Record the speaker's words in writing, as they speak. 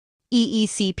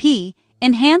EECP,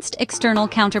 enhanced external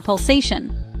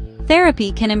counterpulsation.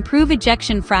 Therapy can improve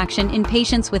ejection fraction in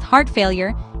patients with heart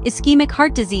failure, ischemic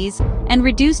heart disease, and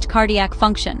reduced cardiac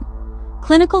function.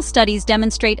 Clinical studies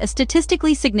demonstrate a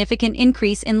statistically significant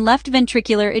increase in left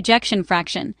ventricular ejection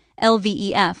fraction,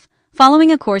 LVEF,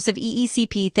 following a course of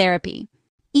EECP therapy.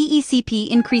 EECP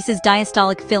increases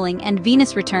diastolic filling and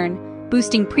venous return,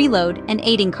 boosting preload and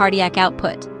aiding cardiac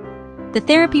output. The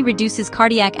therapy reduces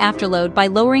cardiac afterload by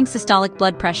lowering systolic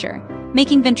blood pressure,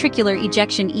 making ventricular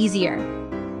ejection easier.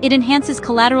 It enhances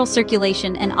collateral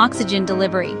circulation and oxygen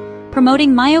delivery,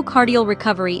 promoting myocardial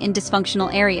recovery in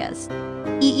dysfunctional areas.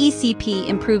 EECP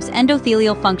improves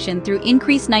endothelial function through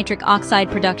increased nitric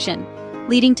oxide production,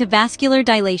 leading to vascular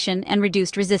dilation and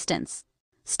reduced resistance.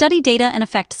 Study data and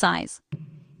effect size.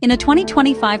 In a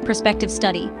 2025 prospective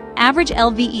study, average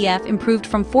LVEF improved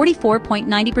from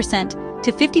 44.90%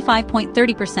 to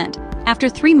 55.30% after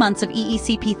 3 months of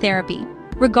EECP therapy,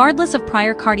 regardless of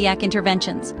prior cardiac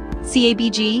interventions,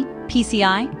 CABG,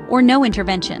 PCI, or no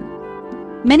intervention.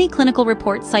 Many clinical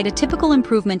reports cite a typical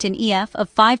improvement in EF of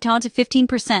 5 to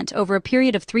 15% over a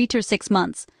period of 3 to 6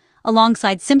 months,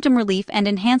 alongside symptom relief and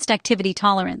enhanced activity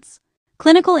tolerance.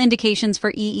 Clinical indications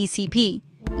for EECP.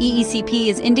 EECP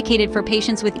is indicated for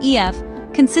patients with EF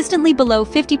consistently below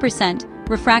 50%,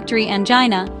 refractory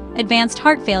angina, advanced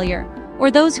heart failure, or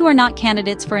those who are not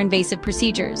candidates for invasive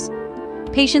procedures.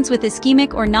 Patients with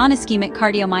ischemic or non-ischemic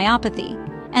cardiomyopathy,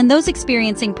 and those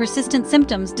experiencing persistent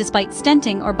symptoms despite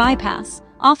stenting or bypass,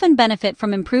 often benefit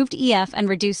from improved EF and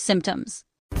reduced symptoms.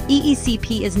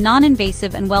 EECP is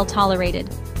non-invasive and well-tolerated,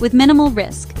 with minimal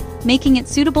risk, making it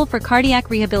suitable for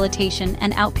cardiac rehabilitation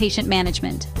and outpatient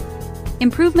management.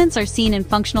 Improvements are seen in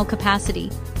functional capacity,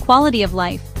 quality of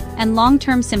life, and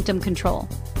long-term symptom control,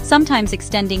 sometimes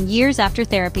extending years after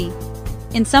therapy.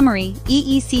 In summary,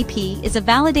 EECP is a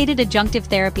validated adjunctive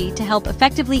therapy to help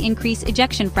effectively increase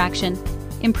ejection fraction,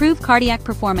 improve cardiac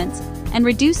performance, and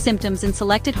reduce symptoms in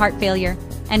selected heart failure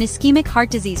and ischemic heart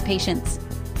disease patients.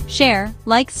 Share,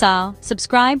 like,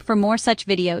 subscribe for more such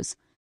videos.